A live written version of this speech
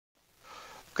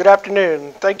Good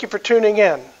afternoon. Thank you for tuning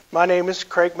in. My name is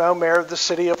Craig Moe, Mayor of the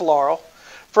City of Laurel.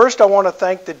 First, I want to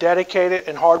thank the dedicated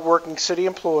and hardworking city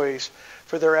employees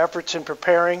for their efforts in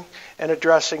preparing and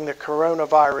addressing the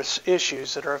coronavirus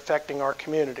issues that are affecting our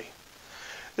community.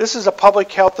 This is a public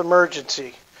health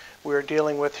emergency we are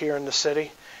dealing with here in the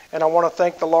city, and I want to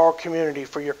thank the Laurel community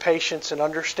for your patience and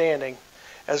understanding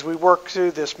as we work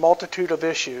through this multitude of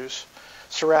issues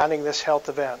surrounding this health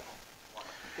event.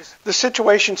 The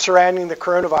situation surrounding the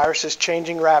coronavirus is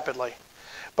changing rapidly,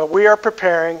 but we are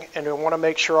preparing and we want to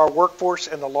make sure our workforce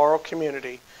and the Laurel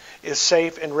community is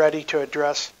safe and ready to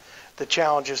address the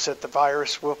challenges that the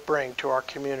virus will bring to our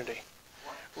community.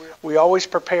 We always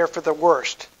prepare for the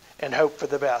worst and hope for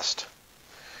the best.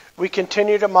 We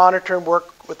continue to monitor and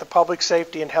work with the public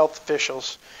safety and health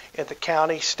officials at the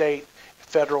county, state, and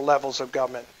federal levels of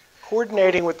government.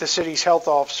 Coordinating with the city's health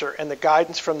officer and the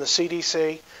guidance from the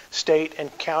CDC, state,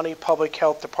 and county public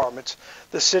health departments,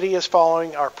 the city is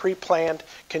following our pre-planned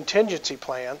contingency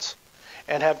plans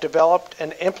and have developed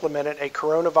and implemented a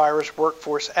coronavirus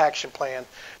workforce action plan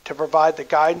to provide the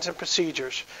guidance and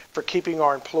procedures for keeping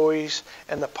our employees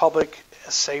and the public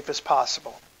as safe as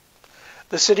possible.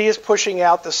 The city is pushing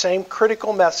out the same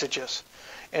critical messages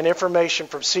and information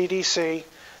from CDC,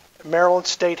 Maryland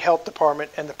State Health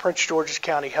Department, and the Prince George's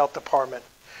County Health Department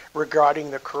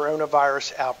regarding the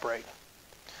coronavirus outbreak.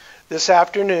 This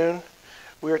afternoon,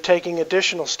 we are taking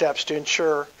additional steps to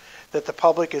ensure that the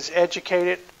public is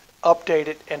educated,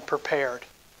 updated, and prepared.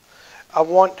 I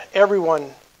want everyone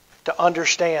to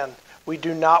understand we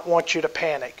do not want you to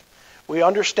panic. We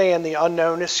understand the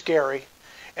unknown is scary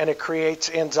and it creates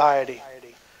anxiety.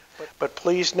 But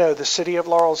please know the City of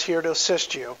Laurel is here to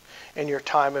assist you in your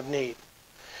time of need.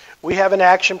 We have an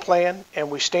action plan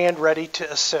and we stand ready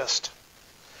to assist.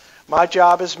 My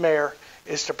job as mayor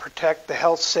is to protect the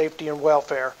health, safety, and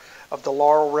welfare of the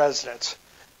Laurel residents,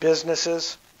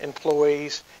 businesses,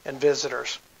 employees, and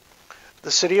visitors.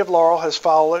 The City of Laurel has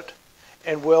followed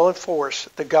and will enforce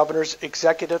the governor's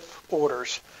executive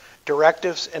orders,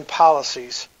 directives, and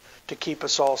policies to keep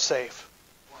us all safe.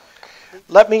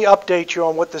 Let me update you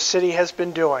on what the city has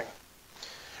been doing.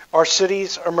 Our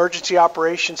city's Emergency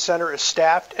Operations Center is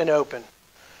staffed and open.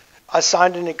 I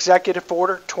signed an Executive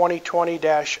Order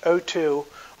 2020-02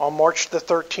 on March the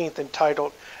 13th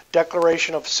entitled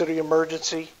Declaration of City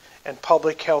Emergency and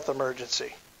Public Health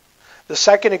Emergency. The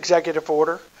second Executive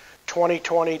Order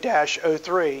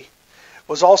 2020-03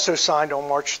 was also signed on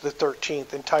March the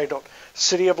 13th entitled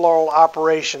City of Laurel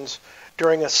Operations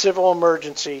During a Civil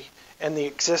Emergency and the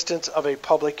Existence of a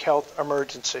Public Health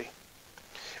Emergency.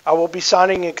 I will be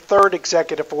signing a third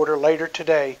executive order later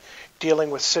today dealing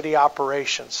with city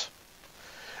operations.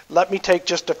 Let me take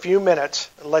just a few minutes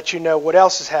and let you know what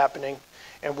else is happening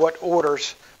and what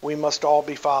orders we must all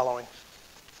be following.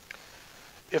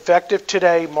 Effective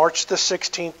today, March the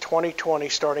 16th, 2020,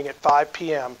 starting at 5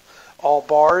 p.m., all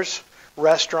bars,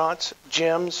 restaurants,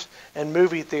 gyms, and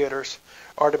movie theaters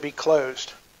are to be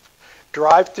closed.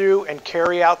 Drive-through and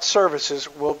carry-out services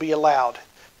will be allowed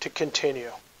to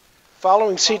continue.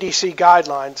 Following CDC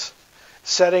guidelines,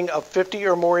 setting of 50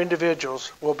 or more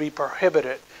individuals will be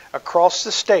prohibited across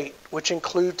the state, which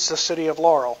includes the City of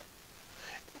Laurel,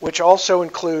 which also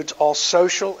includes all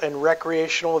social and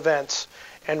recreational events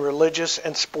and religious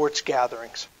and sports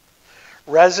gatherings.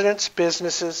 Residents,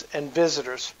 businesses, and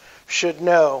visitors should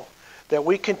know that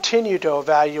we continue to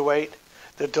evaluate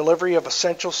the delivery of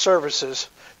essential services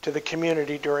to the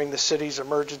community during the city's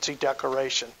emergency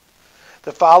declaration.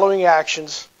 The following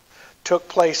actions took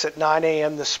place at 9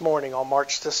 a.m. this morning on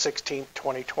March the 16th,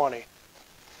 2020.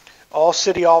 All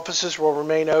city offices will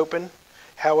remain open.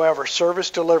 However, service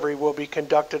delivery will be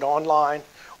conducted online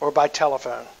or by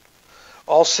telephone.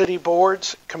 All city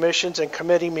boards, commissions, and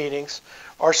committee meetings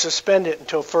are suspended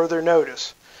until further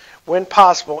notice. When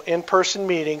possible, in-person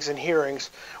meetings and hearings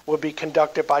will be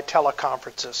conducted by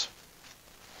teleconferences.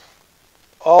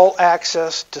 All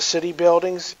access to city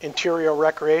buildings, interior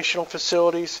recreational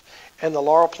facilities, and the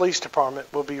Laurel Police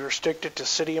Department will be restricted to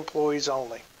city employees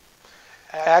only.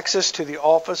 Access to the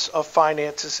Office of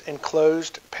Finance's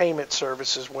enclosed payment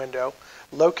services window,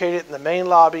 located in the main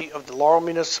lobby of the Laurel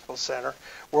Municipal Center,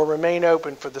 will remain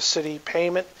open for the city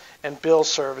payment and bill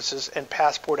services and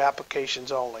passport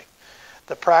applications only.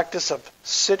 The practice of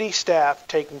city staff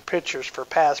taking pictures for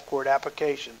passport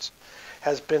applications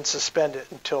has been suspended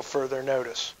until further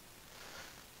notice.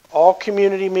 All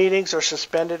community meetings are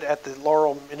suspended at the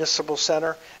Laurel Municipal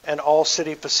Center and all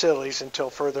city facilities until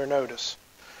further notice.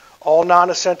 All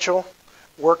non-essential,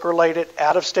 work-related,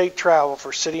 out-of-state travel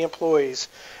for city employees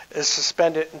is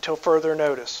suspended until further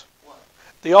notice.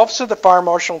 The Office of the Fire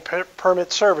Marshal and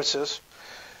Permit Services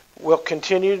will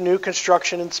continue new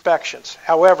construction inspections.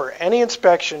 However, any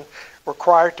inspection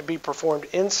required to be performed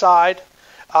inside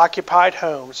occupied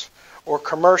homes or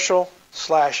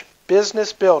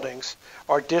commercial/business buildings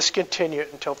are discontinued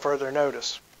until further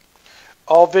notice.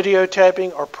 All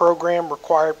videotaping or program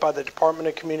required by the Department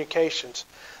of Communications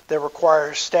that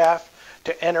requires staff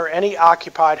to enter any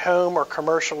occupied home or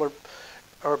commercial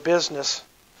or business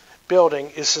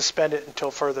building is suspended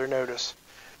until further notice.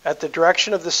 At the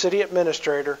direction of the city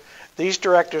administrator, these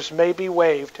directives may be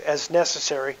waived as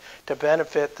necessary to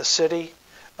benefit the city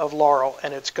of Laurel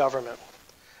and its government.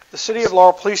 The City of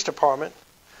Laurel Police Department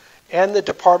and the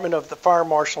Department of the Fire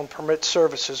Marshal and Permit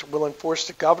Services will enforce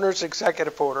the governor's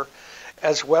executive order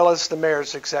as well as the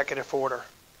mayor's executive order.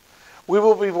 We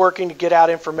will be working to get out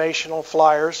informational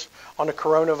flyers on the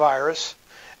coronavirus.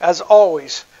 As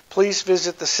always, please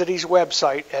visit the city's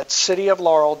website at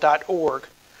cityoflaurel.org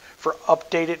for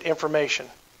updated information.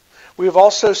 We have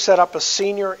also set up a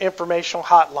senior informational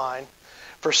hotline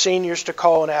for seniors to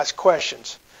call and ask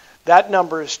questions. That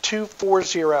number is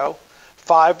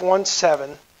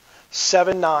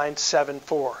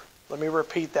 240-517-7974. Let me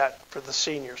repeat that for the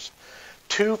seniors.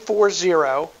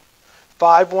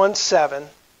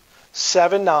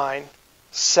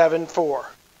 240-517-7974.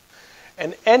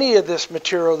 And any of this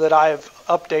material that I have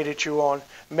updated you on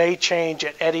may change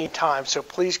at any time, so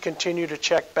please continue to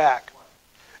check back.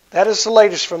 That is the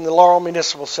latest from the Laurel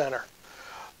Municipal Center.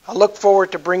 I look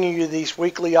forward to bringing you these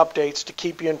weekly updates to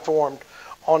keep you informed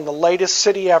on the latest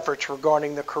city efforts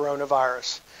regarding the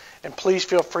coronavirus. And please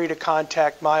feel free to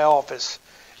contact my office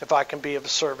if I can be of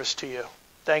service to you.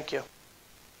 Thank you.